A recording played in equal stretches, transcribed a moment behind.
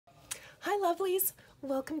Hi lovelies,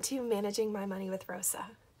 welcome to Managing My Money with Rosa.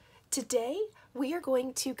 Today we are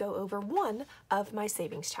going to go over one of my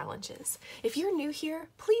savings challenges. If you're new here,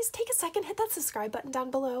 please take a second, hit that subscribe button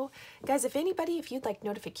down below. Guys, if you'd like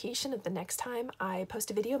notification of the next time I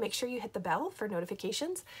post a video, make sure you hit the bell for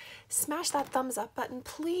notifications. Smash that thumbs up button,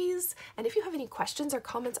 please. And if you have any questions or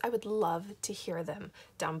comments, I would love to hear them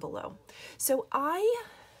down below. So I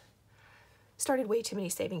started way too many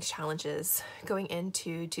savings challenges going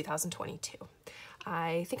into 2022.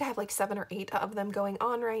 I think I have like 7 or 8 of them going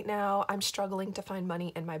on right now. I'm struggling to find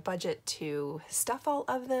money in my budget to stuff all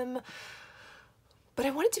of them, but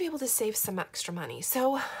I wanted to be able to save some extra money.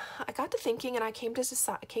 So I got to thinking, and I came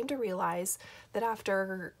to realize that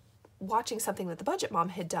after watching something that the Budget Mom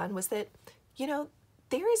had done was that, you know,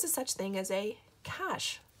 there is a such thing as a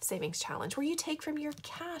cash savings challenge where you take from your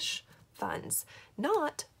cash funds,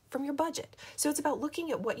 not from your budget. So it's about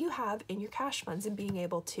looking at what you have in your cash funds and being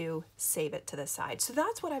able to save it to the side. So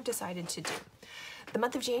that's what I've decided to do. The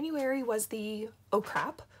month of January was the oh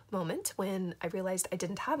crap moment when I realized I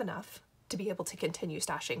didn't have enough to be able to continue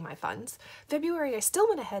stashing my funds. February, I still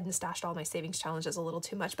went ahead and stashed all my savings challenges a little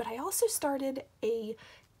too much, but I also started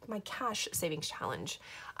my cash savings challenge.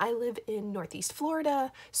 I live in Northeast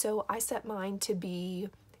Florida, so I set mine to be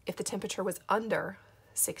if the temperature was under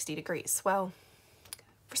 60 degrees. Well,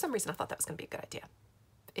 for some reason, I thought that was going to be a good idea.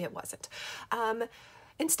 It wasn't.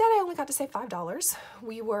 Instead, I only got to save $5.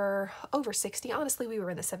 We were over 60. Honestly, we were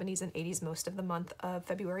in the 70s and 80s most of the month of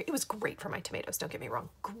February. It was great for my tomatoes, don't get me wrong.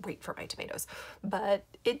 Great for my tomatoes. But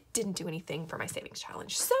it didn't do anything for my savings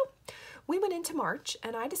challenge. So we went into March,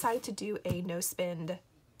 and I decided to do a no-spend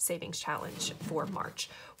savings challenge for March.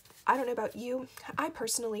 I don't know about you. I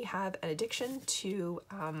personally have an addiction to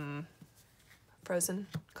frozen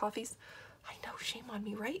coffees. I know, shame on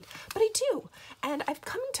me, right? But I do. And I've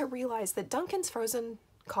come to realize that Dunkin's frozen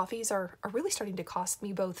coffees are really starting to cost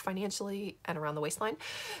me both financially and around the waistline.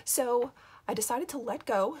 So I decided to let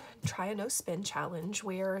go, try a no-spend challenge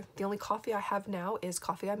where the only coffee I have now is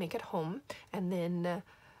coffee I make at home. And then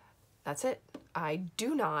that's it. I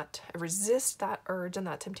do not resist that urge and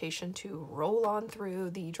that temptation to roll on through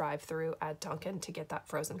the drive-thru at Dunkin' to get that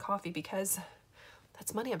frozen coffee because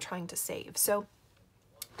that's money I'm trying to save. So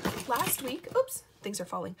last week, oops, things are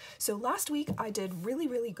falling. So last week I did really,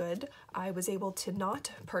 really good. I was able to not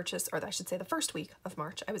purchase, or I should say the first week of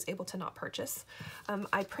March, I was able to not purchase.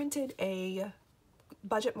 I printed a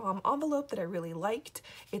Budget Mom envelope that I really liked.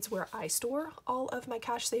 It's where I store all of my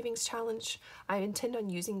cash savings challenge. I intend on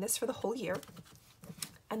using this for the whole year.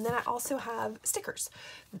 And then I also have stickers.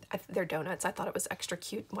 They're donuts. I thought it was extra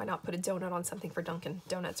cute. Why not put a donut on something for Dunkin'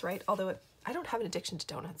 Donuts, right? Although I don't have an addiction to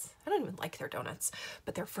donuts. I don't even like their donuts,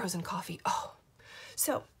 but their frozen coffee. Oh,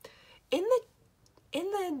 so in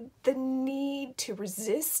the need to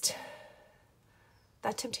resist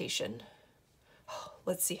that temptation,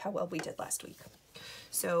 let's see how well we did last week.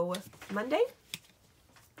 So Monday,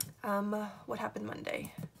 what happened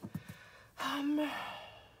Monday? It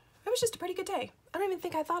was just a pretty good day. I don't even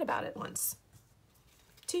think I thought about it once.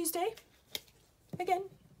 Tuesday, again,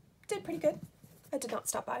 did pretty good. I did not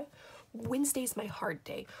stop by. Wednesday's my hard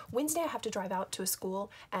day. Wednesday I have to drive out to a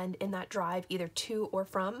school, and in that drive, either to or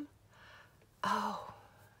from, I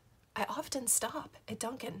often stop at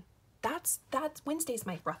Dunkin'. That's Wednesday's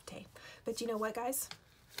my rough day. But you know what, guys?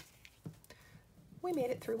 We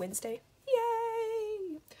made it through Wednesday.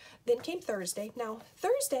 Yay! Then came Thursday. Now,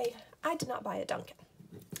 Thursday, I did not buy a Dunkin'.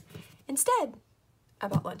 Instead, I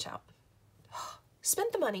bought lunch out.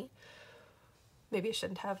 Spent the money. Maybe I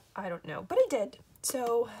shouldn't have, I don't know, but I did.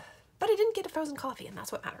 So, but I didn't get a frozen coffee, and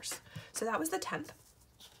that's what matters. So that was the 10th.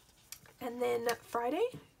 And then Friday,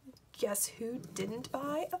 guess who didn't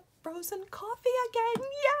buy a frozen coffee again?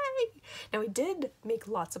 Yay! Now I did make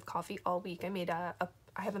lots of coffee all week.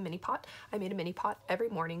 I have a mini pot. I made a mini pot every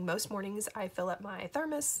morning. Most mornings I fill up my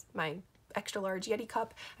thermos, my extra large Yeti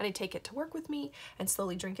cup, and I take it to work with me and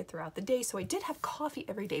slowly drink it throughout the day. So I did have coffee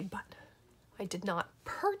every day, but I did not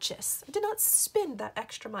purchase, I did not spend that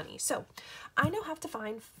extra money. So I now have to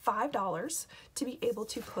find $5 to be able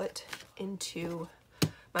to put into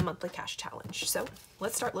my monthly cash challenge. So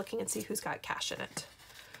let's start looking and see who's got cash in it.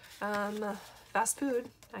 Fast food,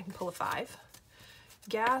 I can pull a 5.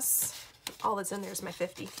 Gas, all that's in there is my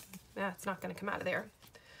 50. It's not gonna come out of there.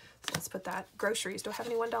 So let's put that. Groceries, do I have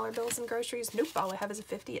any $1 bills in groceries? Nope, all I have is a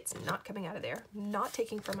 50. It's not coming out of there. Not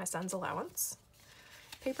taking from my son's allowance.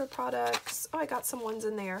 Paper products, oh, I got some ones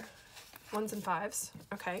in there. 1s and 5s,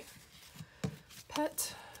 okay.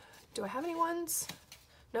 Pet, do I have any ones?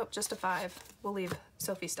 Nope, just a 5. We'll leave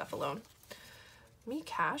Sophie's stuff alone. Me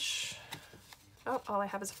cash, Oh, all I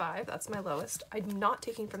have is 5. That's my lowest. I'm not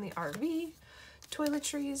taking from the RV.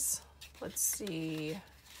 Toiletries, let's see.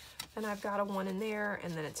 And I've got a 1 in there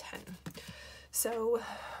and then a 10. So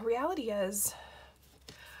reality is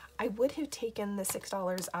I would have taken the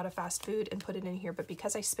 $6 out of fast food and put it in here, but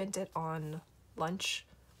because I spent it on lunch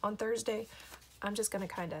on Thursday, I'm just gonna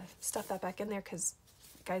kind of stuff that back in there because,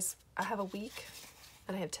 guys, I have a week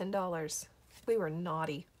and I have $10. We were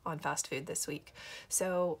naughty on fast food this week.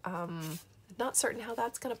 So not certain how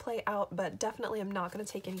that's gonna play out, but definitely I'm not gonna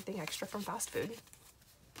take anything extra from fast food.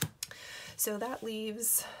 So that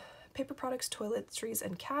leaves paper products, toiletries,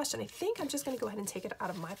 and cash, and I think I'm just gonna go ahead and take it out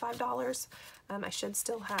of my $5. I should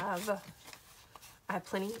still have, I have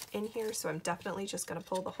plenty in here, so I'm definitely just gonna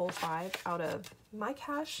pull the whole 5 out of my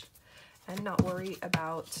cash and not worry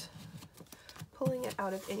about pulling it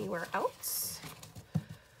out of anywhere else.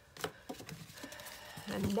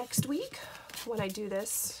 And next week, when I do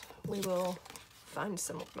this, we will find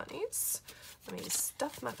some more monies. Let me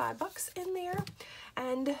stuff my $5 in there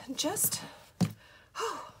and just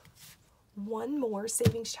one more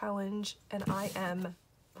savings challenge and I am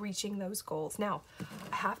reaching those goals. Now,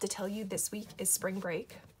 I have to tell you, this week is spring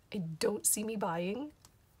break. I don't see me buying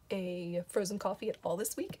a frozen coffee at all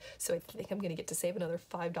this week, so I think I'm gonna get to save another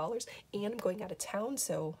 $5, and I'm going out of town,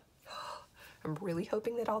 so I'm really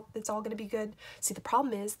hoping that it's all gonna be good. See, the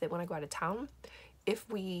problem is that when I go out of town, if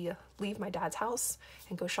we leave my dad's house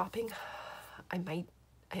and go shopping, I'm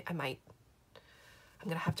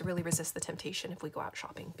gonna have to really resist the temptation if we go out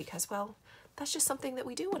shopping, because, well, that's just something that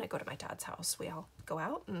we do when I go to my dad's house. We all go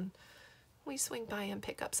out and we swing by and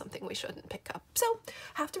pick up something we shouldn't pick up. So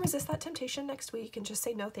have to resist that temptation next week and just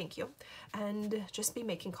say no thank you and just be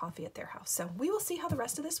making coffee at their house. So we will see how the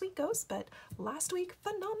rest of this week goes, but last week,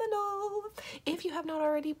 phenomenal. If you have not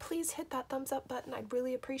already, please hit that thumbs up button. I'd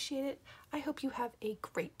really appreciate it. I hope you have a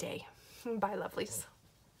great day. Bye, lovelies.